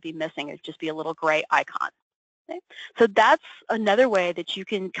avatar would be missing. It'd just be a little gray icon. Okay? So that's another way that you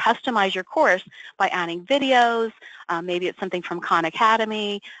can customize your course by adding videos. Maybe it's something from Khan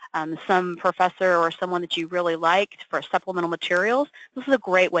Academy, some professor or someone that you really liked for supplemental materials. This is a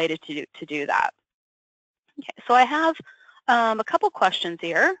great way to do that. Okay, so I have a couple questions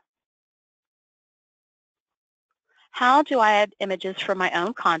here. How do I add images for my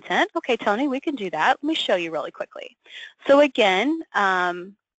own content? Okay, Tony, we can do that. Let me show you really quickly. So again, are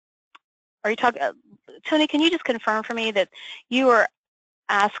you talking, Tony, can you just confirm for me that you are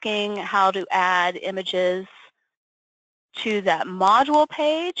asking how to add images to that module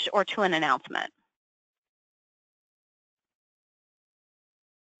page or to an announcement?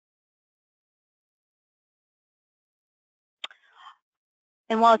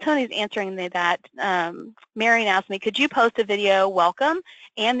 And while Tony's answering that, Marion asked me, could you post a video welcome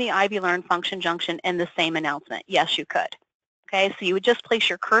and the IvyLearn function junction in the same announcement? Yes, you could. Okay, so you would just place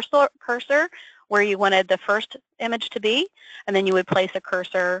your cursor where you wanted the first image to be, and then you would place a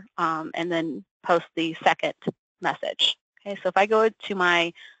cursor and then post the second message. Okay, so if I go to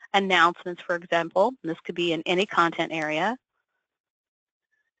my announcements, for example, and this could be in any content area,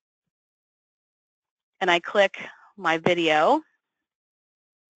 and I click my video,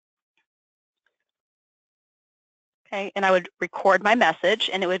 okay, and I would record my message,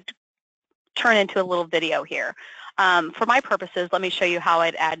 and it would turn into a little video here. For my purposes, let me show you how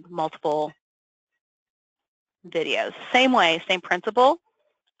I'd add multiple videos. Same way, same principle.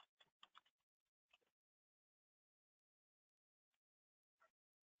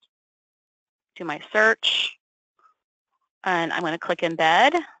 Do my search, and I'm going to click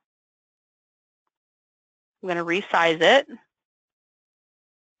embed. I'm going to resize it.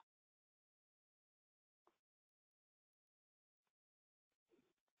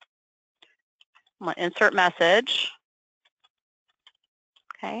 I'm going to insert message.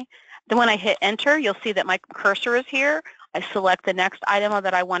 Okay. Then when I hit enter, you'll see that my cursor is here. I select the next item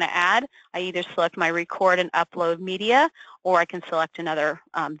that I want to add. I either select my record and upload media, or I can select another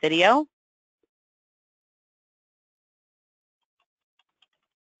video.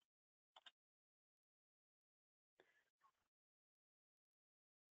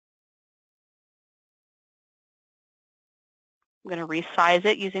 I'm going to resize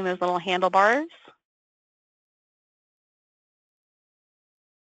it using those little handlebars.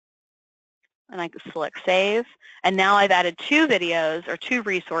 And I can select save. And now I've added two videos or two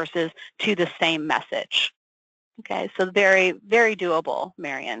resources to the same message. Okay, so very, very doable,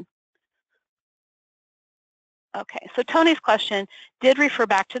 Marion. Okay, so Tony's question did refer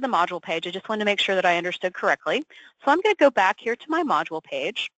back to the module page. I just wanted to make sure that I understood correctly. So I'm going to go back here to my module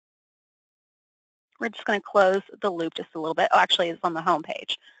page. We're just going to close the loop just a little bit. Oh, actually, it's on the home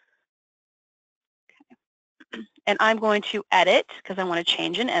page. Okay. And I'm going to edit because I want to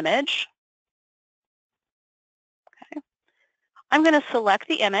change an image. Okay. I'm going to select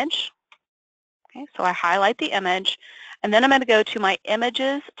the image. Okay, so I highlight the image, and then I'm going to go to my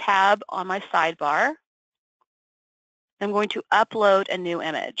Images tab on my sidebar. I'm going to upload a new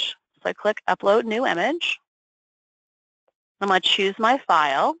image. So I click Upload New Image. I'm going to choose my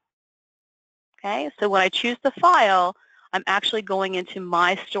file. Okay, so when I choose the file, I'm actually going into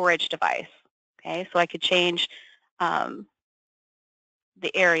my storage device. Okay, so I could change the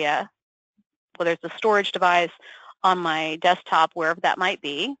area, whether it's a storage device on my desktop, wherever that might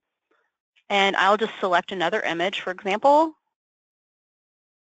be. And I'll just select another image, for example.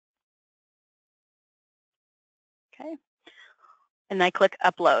 Okay, and I click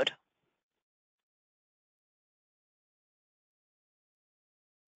Upload.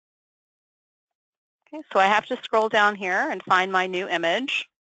 Okay, so I have to scroll down here and find my new image.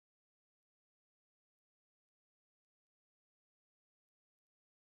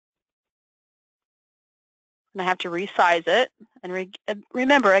 And I have to resize it. And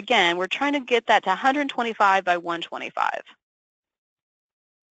remember, again, we're trying to get that to 125 by 125.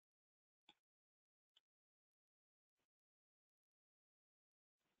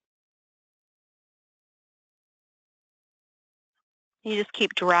 You just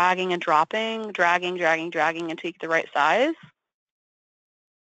keep dragging and dropping, dragging, dragging, dragging until you get the right size.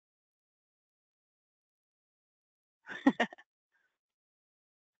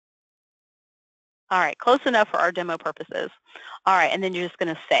 All right, close enough for our demo purposes. All right, and then you're just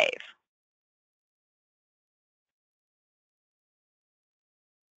going to save.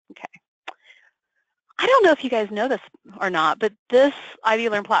 Okay. I don't know if you guys know this or not, but this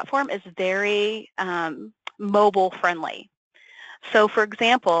IvyLearn platform is very mobile friendly. So for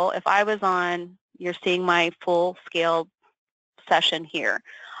example, if I was on, you're seeing my full scale session here.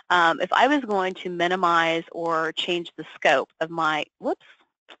 If I was going to minimize or change the scope of my, whoops,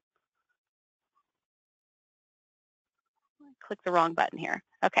 click the wrong button here.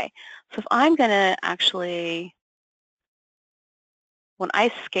 Okay, so if I'm going to actually, when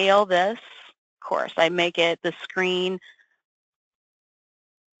I scale this course, I make it the screen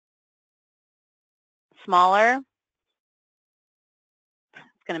smaller.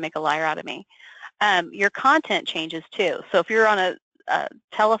 It's going to make a liar out of me. Your content changes too. So if you're on a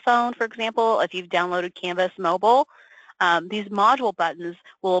telephone, for example, if you've downloaded Canvas Mobile, these module buttons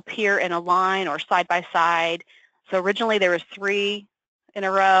will appear in a line or side by side. So originally there was 3 in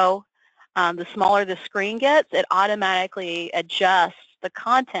a row, the smaller the screen gets, it automatically adjusts the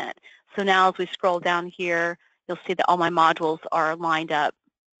content. So now as we scroll down here, you'll see that all my modules are lined up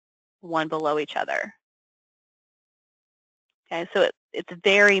one below each other. Okay, so it's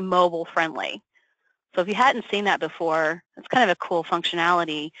very mobile friendly. So if you hadn't seen that before, it's kind of a cool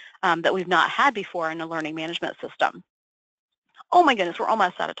functionality that we've not had before in a learning management system. Oh my goodness, we're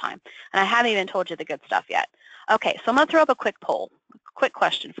almost out of time. And I haven't even told you the good stuff yet. Okay, so I'm going to throw up a quick poll, a quick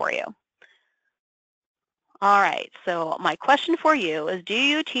question for you. All right, so my question for you is, do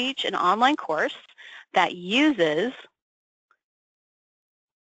you teach an online course that uses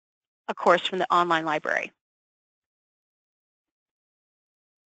a course from the online library?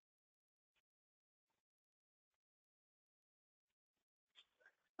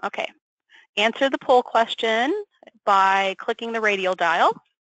 Okay, answer the poll question by clicking the radial dial.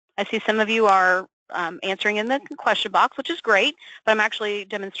 I see some of you are answering in the question box, which is great, but I'm actually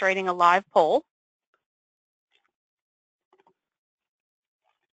demonstrating a live poll.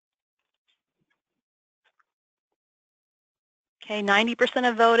 Okay, 90%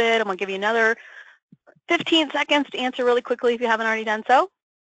 have voted. I'm going to give you another 15 seconds to answer really quickly if you haven't already done so.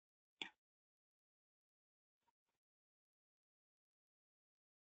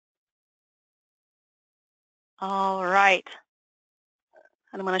 All right.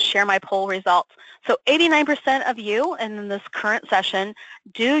 And I'm going to share my poll results. So 89% of you in this current session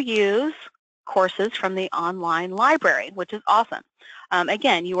do use courses from the online library, which is awesome.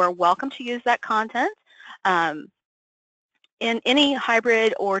 Again, you are welcome to use that content in any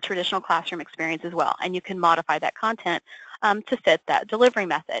hybrid or traditional classroom experience as well, and you can modify that content to fit that delivery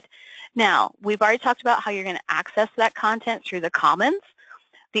method. Now, we've already talked about how you're going to access that content through the Commons.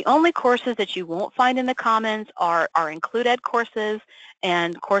 The only courses that you won't find in the Commons are Include-Ed courses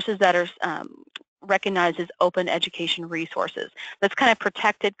and courses that are recognized as open education resources. That's kind of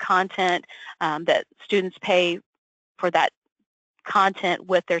protected content that students pay for that content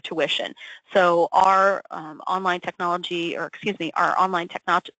with their tuition. So our online technology, or excuse me, our online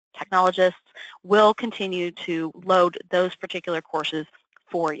technologists will continue to load those particular courses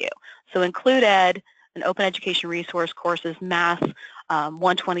for you. So Include-Ed and open education resource courses, Math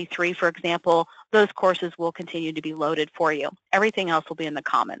 123, for example, those courses will continue to be loaded for you. Everything else will be in the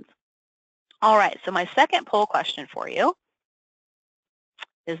Commons. All right, so my second poll question for you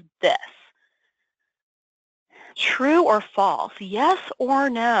is this. True or false, yes or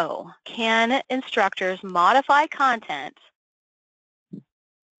no, can instructors modify content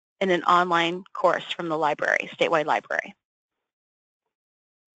in an online course from the library, statewide library?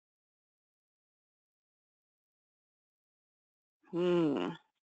 A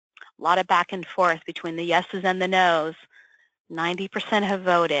lot of back and forth between the yeses and the nos. 90% have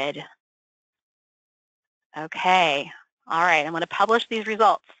voted. Okay, all right, I'm going to publish these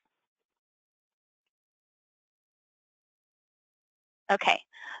results. Okay,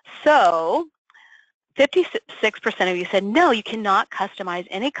 so 56% of you said, no, you cannot customize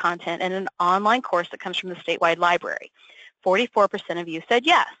any content in an online course that comes from the statewide library. 44% of you said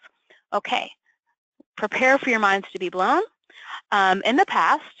yes. Okay, prepare for your minds to be blown. In the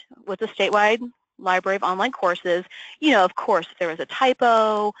past, with the statewide library of online courses, you know, of course, if there was a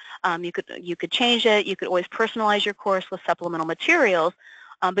typo, you could change it. You could always personalize your course with supplemental materials,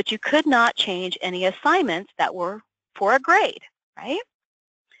 but you could not change any assignments that were for a grade, right?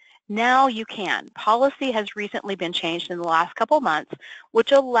 Now you can. Policy has recently been changed in the last couple months,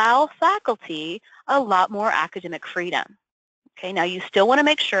 which allow faculty a lot more academic freedom. Okay, now you still want to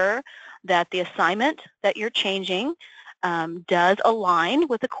make sure that the assignment that you're changing does align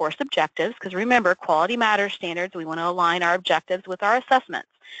with the course objectives, because remember, quality matters standards, we want to align our objectives with our assessments.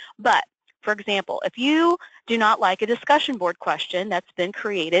 But, for example, if you do not like a discussion board question that's been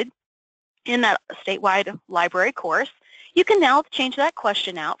created in that statewide library course, you can now change that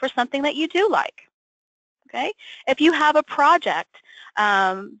question out for something that you do like. Okay? If you have a project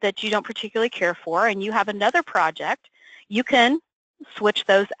that you don't particularly care for and you have another project, you can switch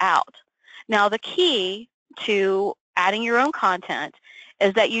those out. Now, the key to adding your own content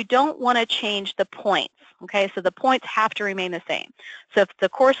is that you don't want to change the points. Okay, so the points have to remain the same. So if the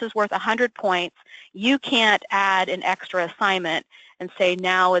course is worth 100 points, you can't add an extra assignment and say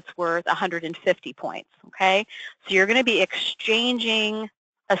now it's worth 150 points. Okay, so you're going to be exchanging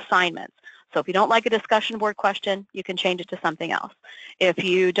assignments. So if you don't like a discussion board question, you can change it to something else. If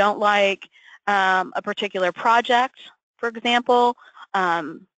you don't like a particular project, for example,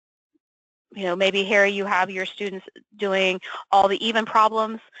 you know, maybe here you have your students doing all the even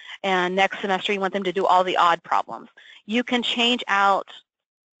problems, and next semester you want them to do all the odd problems. You can change out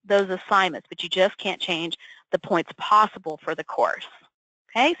those assignments, but you just can't change the points possible for the course.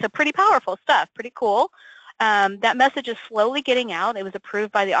 Okay, so pretty powerful stuff, pretty cool. That message is slowly getting out. It was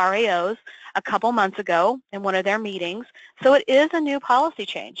approved by the RAOs a couple months ago in one of their meetings. So it is a new policy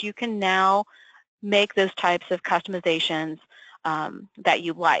change. You can now make those types of customizations that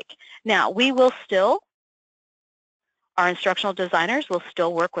you like. Now, we will still, our instructional designers will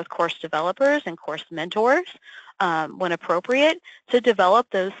still work with course developers and course mentors when appropriate to develop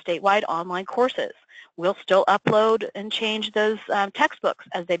those statewide online courses. We'll still upload and change those textbooks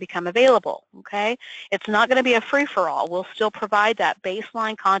as they become available, okay? It's not going to be a free-for-all. We'll still provide that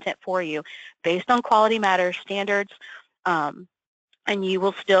baseline content for you based on Quality Matters standards, and you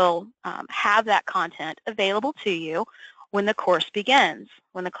will still have that content available to you when the course begins,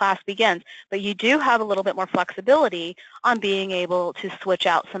 when the class begins. But you do have a little bit more flexibility on being able to switch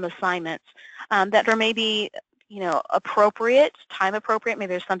out some assignments that are maybe, appropriate, time appropriate.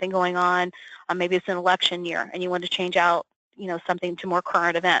 Maybe there's something going on. Maybe it's an election year and you want to change out, something to more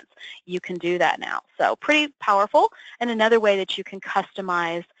current events. You can do that now. So pretty powerful, and another way that you can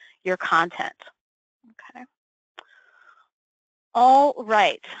customize your content. Okay. All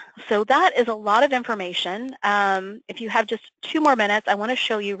right, so that is a lot of information. If you have just 2 more minutes, I want to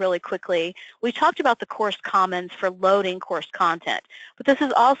show you really quickly. We talked about the Course Commons for loading course content, but this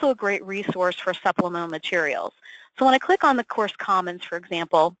is also a great resource for supplemental materials. So when I click on the Course Commons, for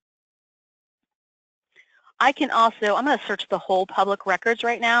example, I can also, I'm going to search the whole public records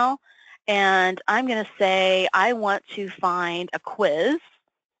right now, and I'm going to say I want to find a quiz.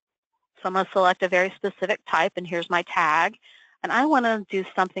 So I'm going to select a very specific type, and here's my tag. And I want to do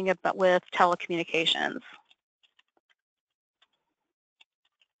something about with telecommunications.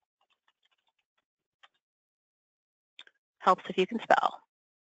 Helps if you can spell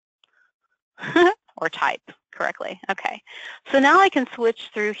or type correctly. Okay, so now I can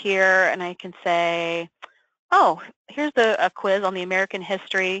switch through here and I can say, oh, here's a quiz on the American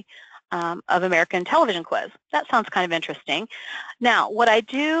history of American television quiz. That sounds kind of interesting. Now, what I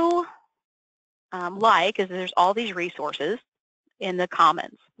do like is there's all these resources in the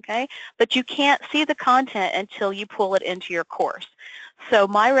Commons, okay? But you can't see the content until you pull it into your course. So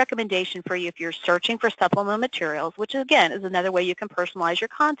my recommendation for you, if you're searching for supplemental materials, which again is another way you can personalize your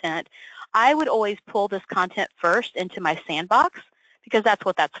content, I would always pull this content first into my sandbox, because that's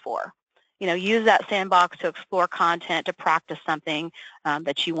what that's for. Use that sandbox to explore content, to practice something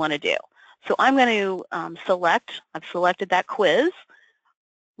that you want to do. So I'm going to I've selected that quiz.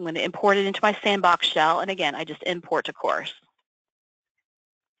 I'm going to import it into my sandbox shell, and again, I just import to course.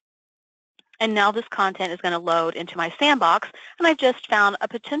 And now this content is going to load into my sandbox, and I just found a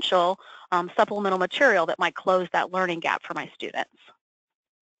potential supplemental material that might close that learning gap for my students.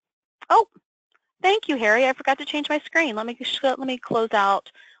 Oh, thank you, Harry. I forgot to change my screen. Let me close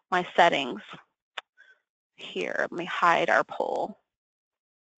out my settings here. Let me hide our poll.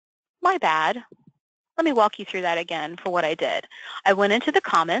 My bad. Let me walk you through that again for what I did. I went into the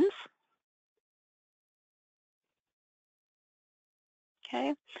Commons.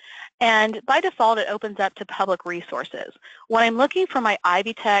 Okay. And by default, it opens up to public resources. When I'm looking for my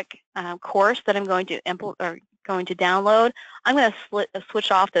Ivy Tech course that I'm going to download, I'm going to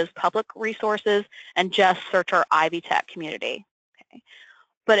switch off those public resources and just search our Ivy Tech community. Okay.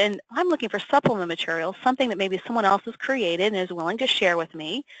 But I'm looking for supplemental materials, something that maybe someone else has created and is willing to share with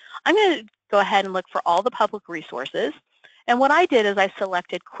me. I'm going to go ahead and look for all the public resources. And what I did is I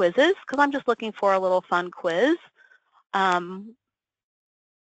selected quizzes, because I'm just looking for a little fun quiz.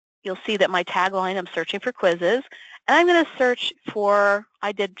 You'll see that my tagline, I'm searching for quizzes, and I'm going to search for,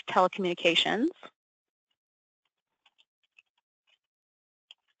 I did telecommunications.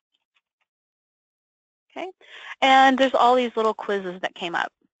 Okay, and there's all these little quizzes that came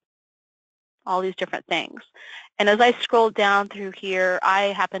up, all these different things. And as I scrolled down through here,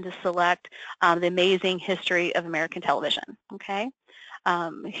 I happened to select the amazing history of American television. Okay,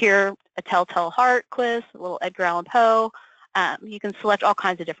 here a Telltale Heart quiz, a little Edgar Allan Poe. You can select all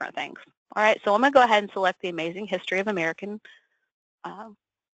kinds of different things. All right, so I'm going to go ahead and select the amazing history of American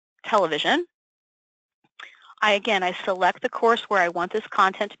television. I select the course where I want this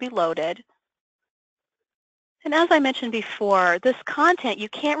content to be loaded. And as I mentioned before, this content, you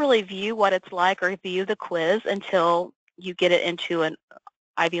can't really view what it's like or view the quiz until you get it into an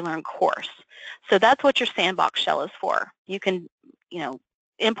IvyLearn course. So that's what your sandbox shell is for. You can,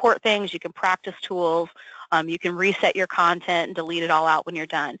 import things, you can practice tools, you can reset your content and delete it all out when you're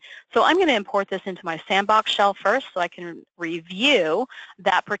done. So I'm going to import this into my sandbox shell first so I can review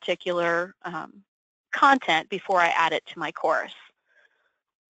that particular content before I add it to my course.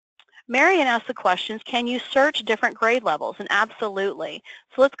 Marion asked the questions, can you search different grade levels? And absolutely.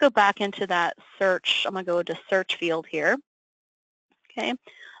 So let's go back into that search. I'm going to go into search field here. Okay,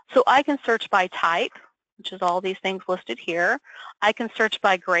 so I can search by type, which is all these things listed here. I can search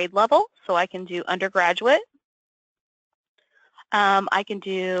by grade level, so I can do undergraduate. I can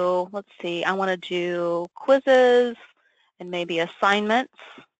do, let's see, I want to do quizzes and maybe assignments.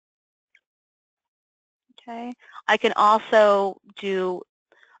 Okay, I can also do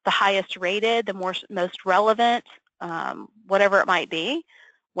the highest rated, the most relevant, whatever it might be,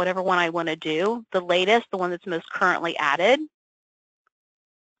 whatever one I want to do. The latest, the one that's most currently added.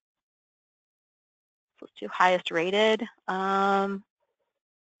 Let's do highest rated. And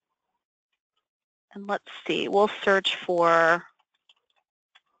let's see, we'll search for,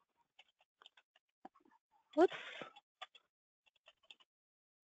 whoops,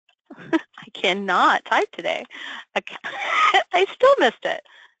 I cannot type today. I still missed it.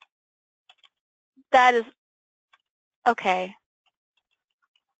 That is, okay.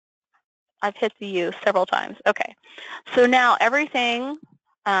 I've hit the U several times. Okay. So now everything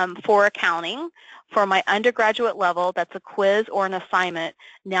for accounting for my undergraduate level, that's a quiz or an assignment,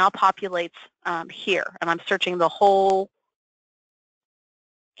 now populates here. And I'm searching the whole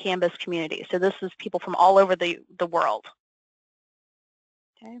Canvas community. So this is people from all over the world.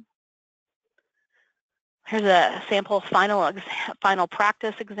 Okay. Here's a sample final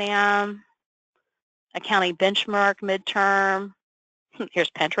practice exam, accounting benchmark midterm. Here's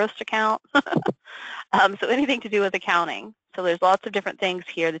Pinterest account. So anything to do with accounting. So there's lots of different things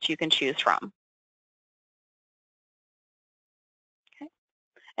here that you can choose from. Okay.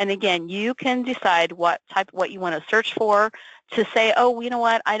 And again, you can decide what you want to search for. To say, oh, you know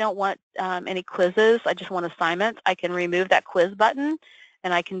what, I don't want any quizzes, I just want assignments, I can remove that quiz button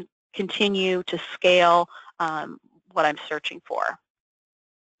and I can continue to scale what I'm searching for.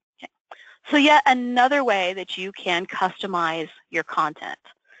 Okay. So yet another way that you can customize your content.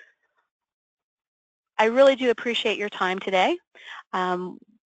 I really do appreciate your time today.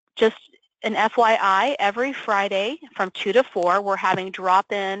 Just an FYI, every Friday from 2 to 4, we're having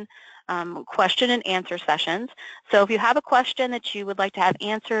drop-in question and answer sessions. So if you have a question that you would like to have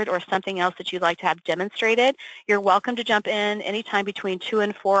answered or something else that you'd like to have demonstrated, you're welcome to jump in anytime between 2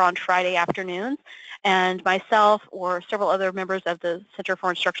 and 4 on Friday afternoons. And myself or several other members of the Center for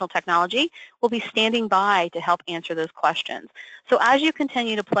Instructional Technology will be standing by to help answer those questions. So as you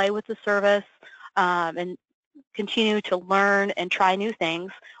continue to play with the service and continue to learn and try new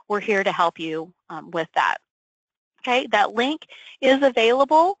things, we're here to help you with that. Okay, that link is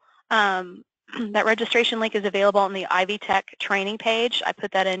available. That registration link is available on the Ivy Tech training page. I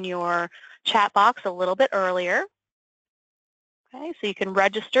put that in your chat box a little bit earlier. Okay, so you can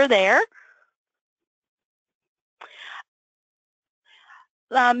register there.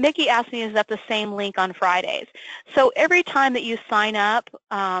 Mickey asked me, is that the same link on Fridays? So every time that you sign up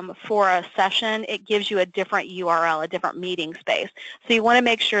for a session, it gives you a different URL, a different meeting space. So you want to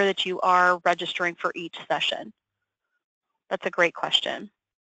make sure that you are registering for each session. That's a great question.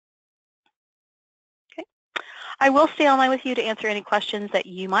 Okay. I will stay online with you to answer any questions that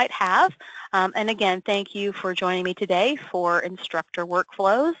you might have. And again, thank you for joining me today for Instructor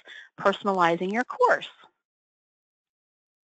Workflows, Personalizing Your Course.